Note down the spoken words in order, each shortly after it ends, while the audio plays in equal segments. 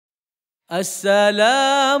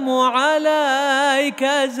السلام عليك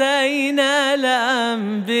زين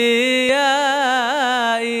الأنبياء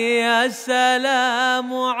السلام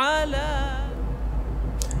عليك.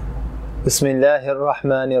 بسم الله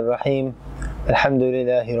الرحمن الرحيم. الحمد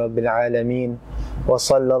لله رب العالمين،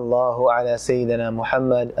 وصلى الله على سيدنا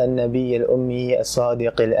محمد النبي الأمي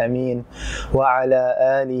الصادق الأمين وعلى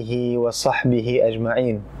آله وصحبه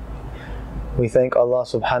أجمعين. We thank Allah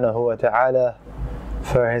subhanahu wa ta'ala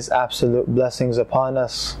for His absolute blessings upon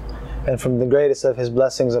us, and from the greatest of His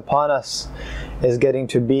blessings upon us is getting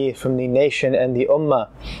to be from the nation and the Umma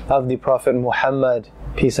of the Prophet Muhammad,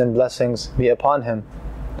 peace and blessings be upon him.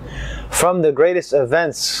 From the greatest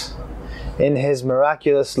events in his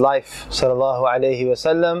miraculous life sallallahu alaihi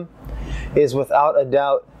wasallam is without a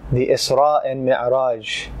doubt the Isra and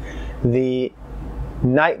Mi'raj, the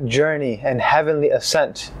night journey and heavenly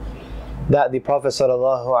ascent that the Prophet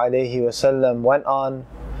ﷺ went on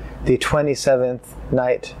the 27th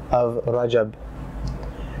night of Rajab.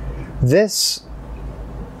 This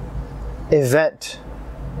event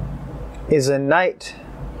is a night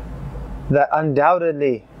that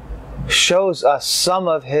undoubtedly shows us some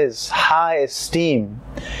of His high esteem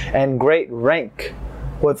and great rank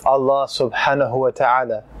with Allah subhanahu wa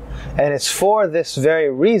ta'ala. And it's for this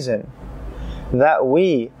very reason that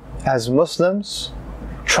we as Muslims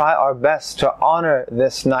try our best to honor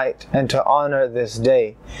this night and to honor this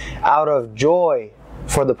day out of joy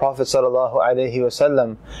for the Prophet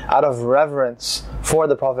ﷺ, out of reverence for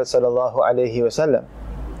the Prophet ﷺ.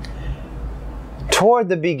 Toward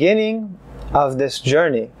the beginning of this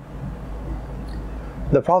journey,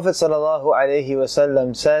 the Prophet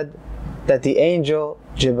ﷺ said that the angel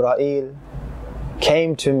Jibril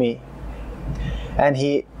came to me and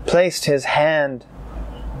he placed his hand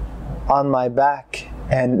on my back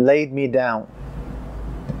and laid me down.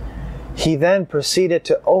 He then proceeded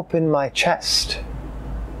to open my chest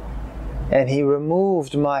and he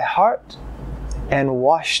removed my heart and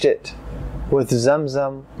washed it with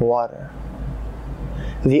Zamzam water.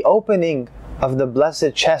 The opening of the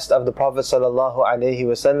blessed chest of the Prophet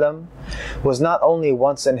ﷺ was not only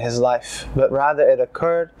once in his life, but rather it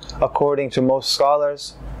occurred, according to most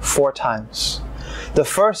scholars, 4 times. The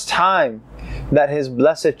first time that his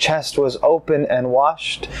blessed chest was open and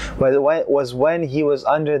washed was when he was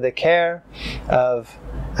under the care of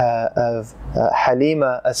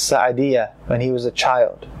Halima as-Sa'diyah, when he was a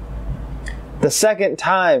child. The second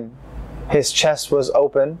time his chest was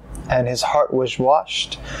open and his heart was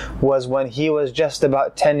washed was when he was just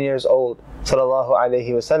about 10 years old, sallallahu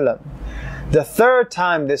alaihi wasallam. The third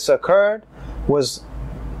time this occurred was,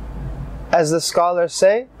 as the scholars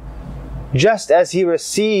say, just as he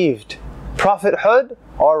received prophethood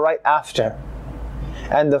or right after.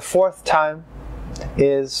 And the fourth time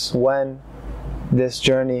is when this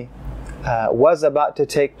journey was about to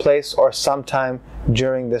take place, or sometime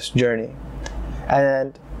during this journey.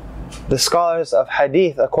 And the scholars of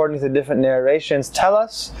hadith, according to different narrations, tell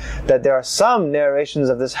us that there are some narrations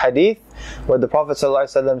of this hadith where the Prophet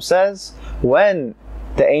ﷺ says, when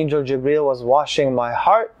the angel Jibril was washing my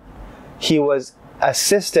heart, he was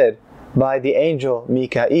assisted by the angel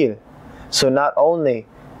Mikail. So not only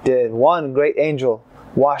did one great angel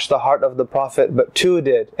wash the heart of the Prophet, but 2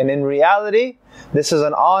 did. And in reality, this is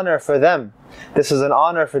an honor for them. This is an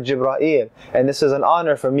honor for Jibreel, and this is an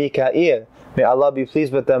honor for Mikail. May Allah be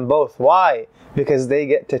pleased with them both. Why? Because they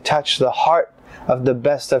get to touch the heart of the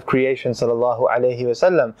best of creation, sallallahu alaihi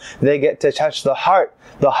wasallam. They get to touch the heart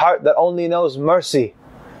that only knows mercy.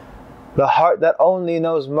 The heart that only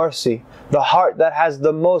knows mercy. The heart that has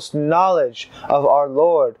the most knowledge of our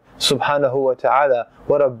Lord subhanahu wa ta'ala.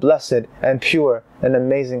 What a blessed and pure and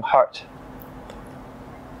amazing heart.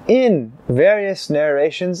 In various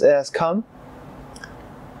narrations it has come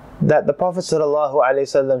that the Prophet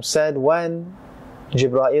ﷺ said, when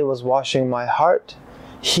Jibreel was washing my heart,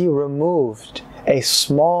 he removed a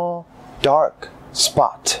small dark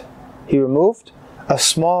spot. He removed a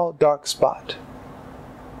small dark spot.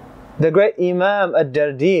 The great Imam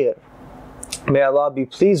Ad-Dardir, may Allah be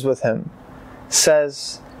pleased with him,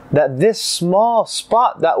 says that this small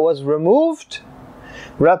spot that was removed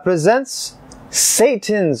represents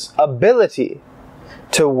Satan's ability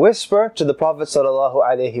to whisper to the Prophet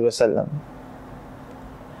ﷺ.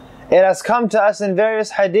 It has come to us in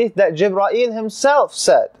various hadith that Jibreel himself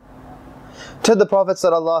said to the Prophet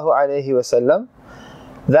ﷺ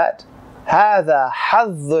that هَذَا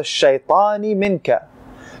حَظُّ الشَّيْطَانِ مِنْكَ.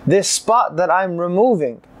 This spot that I'm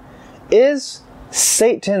removing is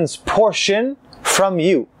Satan's portion from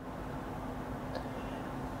you.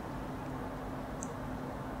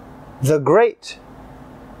 The great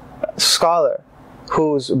scholar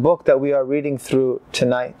whose book that we are reading through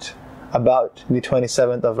tonight about the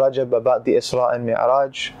 27th of Rajab, about the Isra and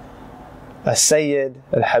Mi'raj, Sayyid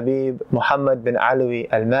Al-Habib Muhammad bin Alawi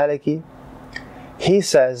Al-Maliki, he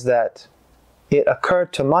says that it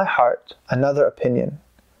occurred to my heart another opinion,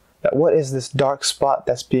 that what is this dark spot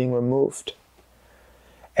that's being removed?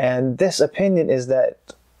 And this opinion is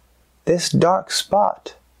that this dark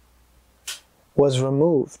spot was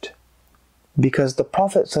removed because the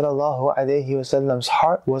Prophet ﷺ's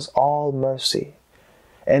heart was all mercy.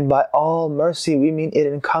 And by all mercy, we mean it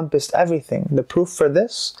encompassed everything. The proof for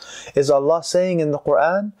this is Allah saying in the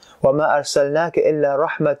Quran, وَمَا أَرْسَلْنَاكَ إِلَّا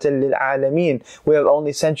رَحْمَةً لِلْعَالَمِينَ. We have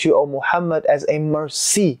only sent you, O Muhammad, as a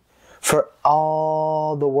mercy for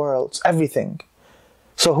all the worlds, everything.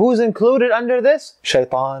 So who's included under this?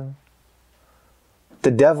 Shaitan. The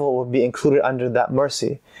devil will be included under that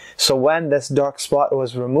mercy. So when this dark spot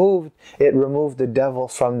was removed, it removed the devil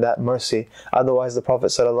from that mercy. Otherwise the Prophet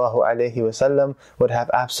ﷺ would have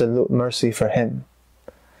absolute mercy for him.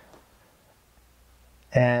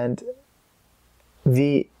 And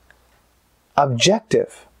the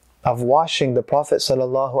objective of washing the Prophet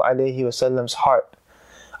ﷺ's heart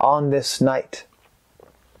on this night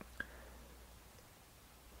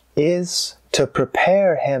is to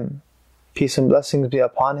prepare him, peace and blessings be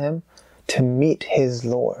upon him, to meet his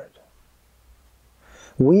Lord.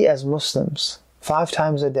 We as Muslims, 5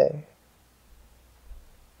 times a day,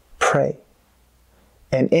 pray.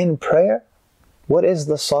 And in prayer, what is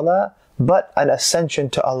the salah but an ascension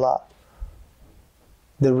to Allah?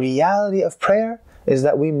 The reality of prayer is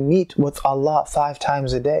that we meet with Allah 5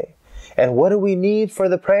 times a day. And what do we need for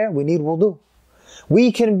the prayer? We need wudu.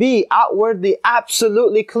 We can be outwardly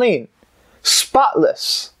absolutely clean,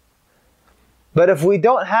 spotless. But if we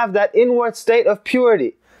don't have that inward state of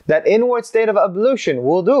purity, that inward state of ablution,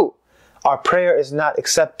 wudu, our prayer is not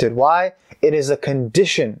accepted. Why? It is a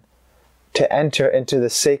condition to enter into the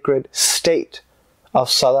sacred state of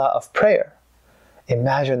salah, of prayer.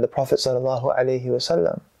 Imagine the Prophet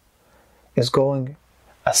ﷺ is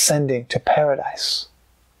ascending to paradise,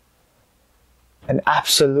 an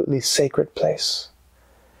absolutely sacred place,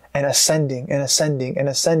 and ascending and ascending and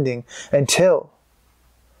ascending until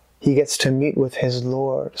he gets to meet with his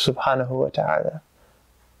Lord subhanahu wa ta'ala.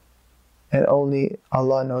 And only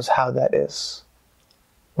Allah knows how that is.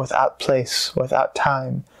 Without place, without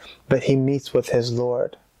time, but he meets with his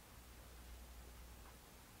Lord.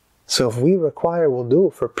 So if we require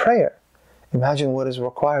wudu for prayer, imagine what is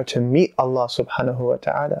required to meet Allah subhanahu wa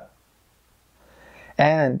ta'ala.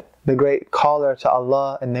 And the great caller to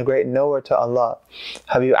Allah and the great knower to Allah,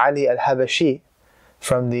 Habib Ali al-Habashi,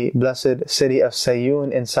 from the blessed city of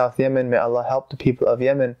Sayyun in South Yemen. May Allah help the people of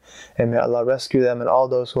Yemen, and may Allah rescue them and all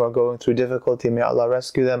those who are going through difficulty. May Allah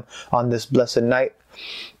rescue them on this blessed night.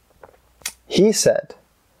 He said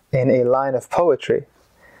in a line of poetry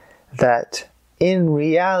that in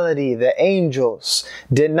reality the angels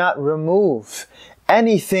did not remove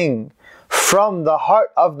anything from the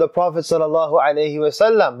heart of the Prophet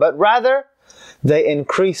ﷺ, but rather they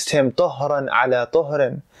increased him tuhran ala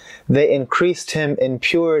tuhran. They increased him in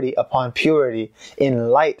purity upon purity, in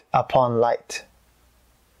light upon light.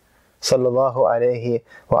 Sallallahu alayhi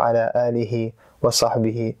wa ala alihi wa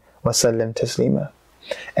sahbihi wa sallam taslima.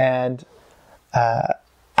 And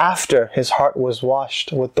after his heart was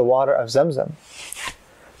washed with the water of Zamzam,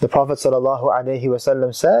 the Prophet sallallahu alayhi wa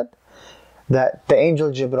sallam said that the angel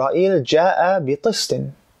Jibril ja'a bi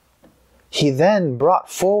qistin. He then brought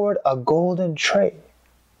forward a golden tray,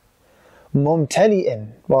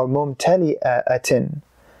 mumtali'in or mumtali'atin,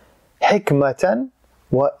 hikmatan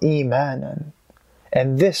wa imanan.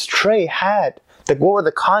 And this tray had, what were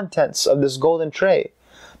the contents of this golden tray?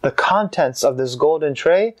 The contents of this golden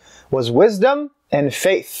tray was wisdom and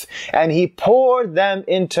faith. And he poured them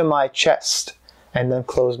into my chest and then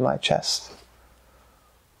closed my chest.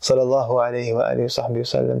 Sallallahu alayhi wa alihi wa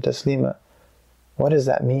sallam taslima. What does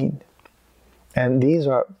that mean? And these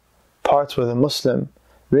are parts where the Muslim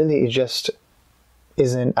really just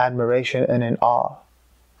is in admiration and in awe.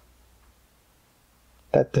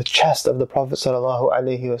 That the chest of the Prophet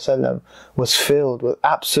ﷺ was filled with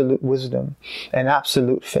absolute wisdom and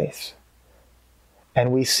absolute faith.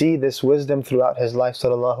 And we see this wisdom throughout his life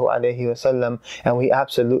ﷺ, and we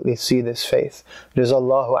absolutely see this faith.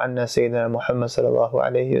 Jazallahu anna Sayyidina Muhammad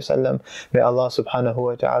ﷺ. May Allah subhanahu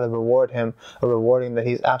wa ta'ala reward him a rewarding that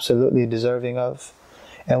he's absolutely deserving of.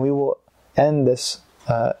 And we will end this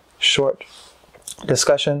short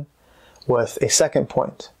discussion with a second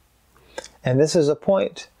point. And this is a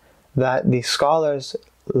point that the scholars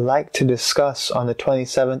like to discuss on the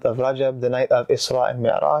 27th of Rajab, the night of Isra and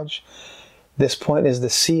Mi'raj. This point is the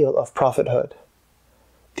seal of prophethood.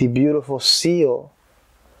 the beautiful seal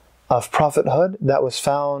of prophethood that was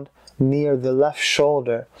found near the left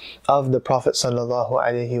shoulder of the Prophet sallallahu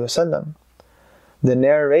alaihi wasallam. The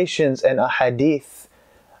narrations and ahadith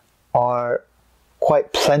are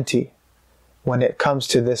quite plenty when it comes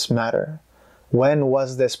to this matter. When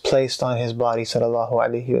was this placed on his body sallallahu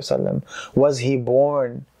alaihi wasallam? Was he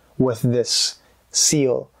born with this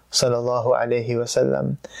seal sallallahu alaihi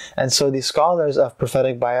wasallam? And so the scholars of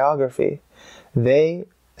prophetic biography, they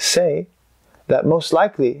say that most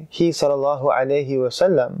likely he sallallahu alaihi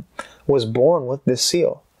wasallam was born with this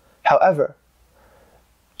seal. However,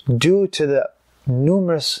 due to the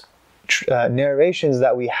numerous narrations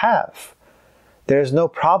that we have, there is no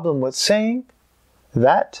problem with saying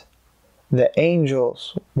that the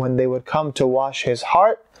angels, when they would come to wash his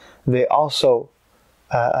heart, they also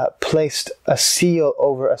placed a seal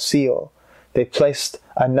over a seal. They placed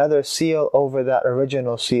another seal over that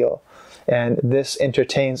original seal. And this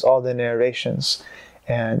entertains all the narrations.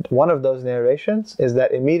 And one of those narrations is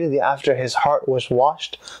that immediately after his heart was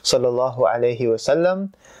washed, sallallahu alaihi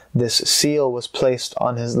wasallam, this seal was placed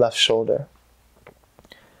on his left shoulder.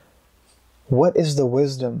 What is the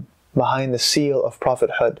wisdom behind the seal of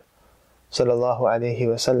prophethood, sallallahu alaihi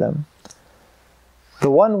wasallam?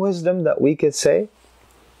 The one wisdom that we could say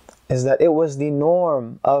is that it was the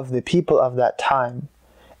norm of the people of that time.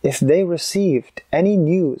 If they received any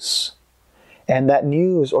news, and that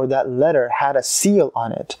news or that letter had a seal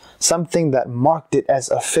on it, something that marked it as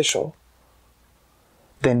official,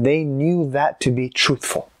 then they knew that to be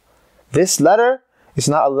truthful. This letter is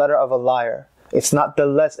not a letter of a liar. It's not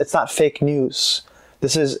fake news.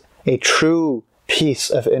 This is a true piece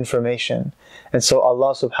of information. And so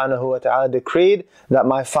Allah subhanahu wa ta'ala decreed that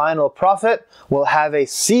my final prophet will have a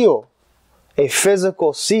seal, a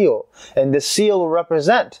physical seal. And this seal will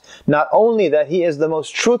represent not only that he is the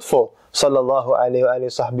most truthful, sallallahu alayhi wa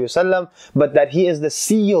sallam, but that he is the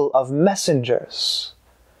seal of messengers.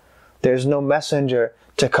 There's no messenger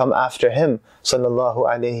to come after him, sallallahu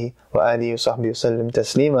alayhi wa sallam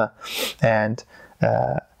taslima. And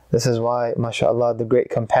this is why, mashallah, the great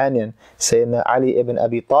companion, Sayyidina Ali ibn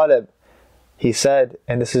Abi Talib, he said,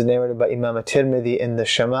 and this is narrated by Imam At-Tirmidhi in the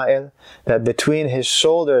Shama'il, that between his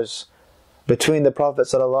shoulders, between the Prophet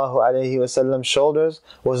ﷺ's shoulders,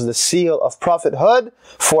 was the seal of prophethood,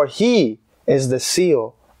 for he is the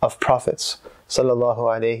seal of prophets. Sallallahu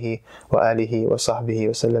alayhi wa alihi wa sahbihi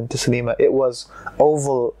wa sallam taslima. It was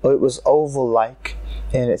oval-like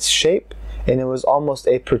in its shape, and it was almost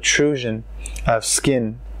a protrusion of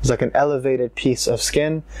skin. It was like an elevated piece of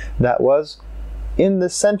skin that was in the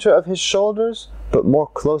center of his shoulders, but more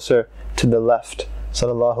closer to the left.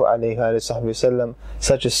 Sallallahu alayhi wa sallam.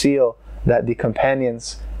 Such a seal that the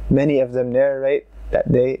companions, many of them narrate that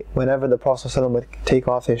whenever the Prophet ﷺ would take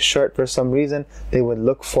off his shirt for some reason, they would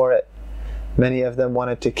look for it. Many of them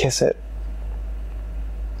wanted to kiss it.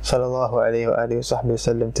 Sallallahu alayhi wa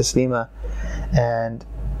sallam taslima. And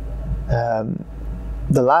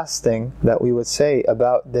the last thing that we would say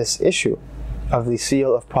about this issue of the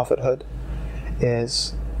seal of prophethood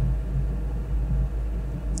is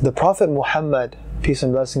the Prophet Muhammad, peace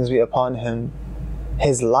and blessings be upon him,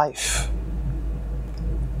 his life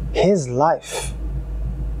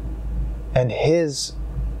and his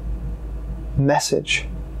message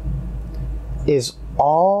is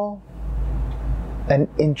all an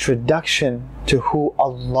introduction to who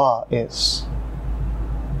Allah is.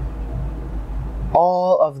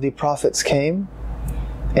 All of the prophets came,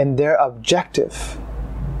 and their objective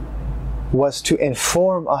was to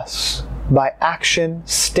inform us by action,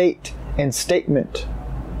 state, and statement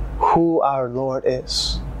who our Lord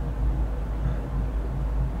is.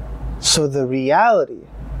 So the reality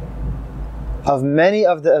of many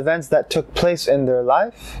of the events that took place in their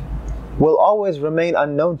life will always remain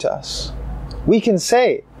unknown to us. We can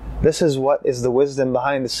say this is what is the wisdom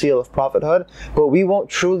behind the seal of prophethood, but we won't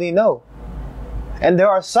truly know. And there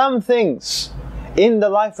are some things in the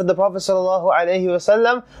life of the Prophet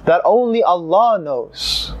ﷺ that only Allah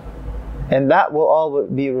knows. And that will all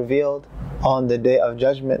be revealed on the Day of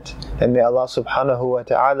Judgment. And may Allah subhanahu wa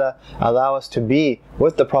ta'ala allow us to be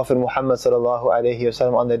with the Prophet Muhammad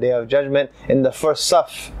ﷺ on the Day of Judgment in the first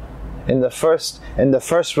saf, in the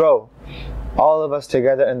first row. All of us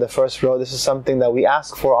together in the first row. This is something that we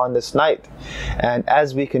ask for on this night. And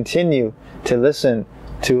as we continue to listen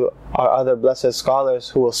to our other blessed scholars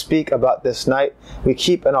who will speak about this night, we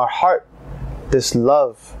keep in our heart this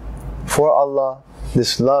love for Allah,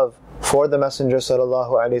 this love for the Messenger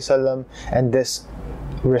sallallahu alaihi wasallam, and this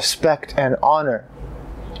respect and honor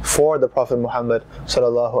for the Prophet Muhammad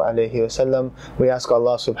sallallahu alaihi wasallam. We ask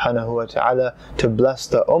Allah subhanahu wa ta'ala to bless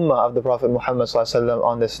the ummah of the Prophet Muhammad sallallahu alaihi wasallam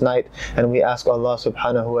on this night, and we ask Allah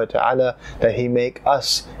subhanahu wa ta'ala that He make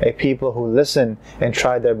us a people who listen and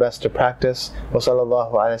try their best to practice. Wa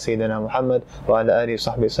sallallahu ala Sayyidina Muhammad wa ala alihi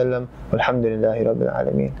wa sahbihi sallam. Walhamdulillahi rabbil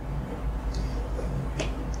alameen.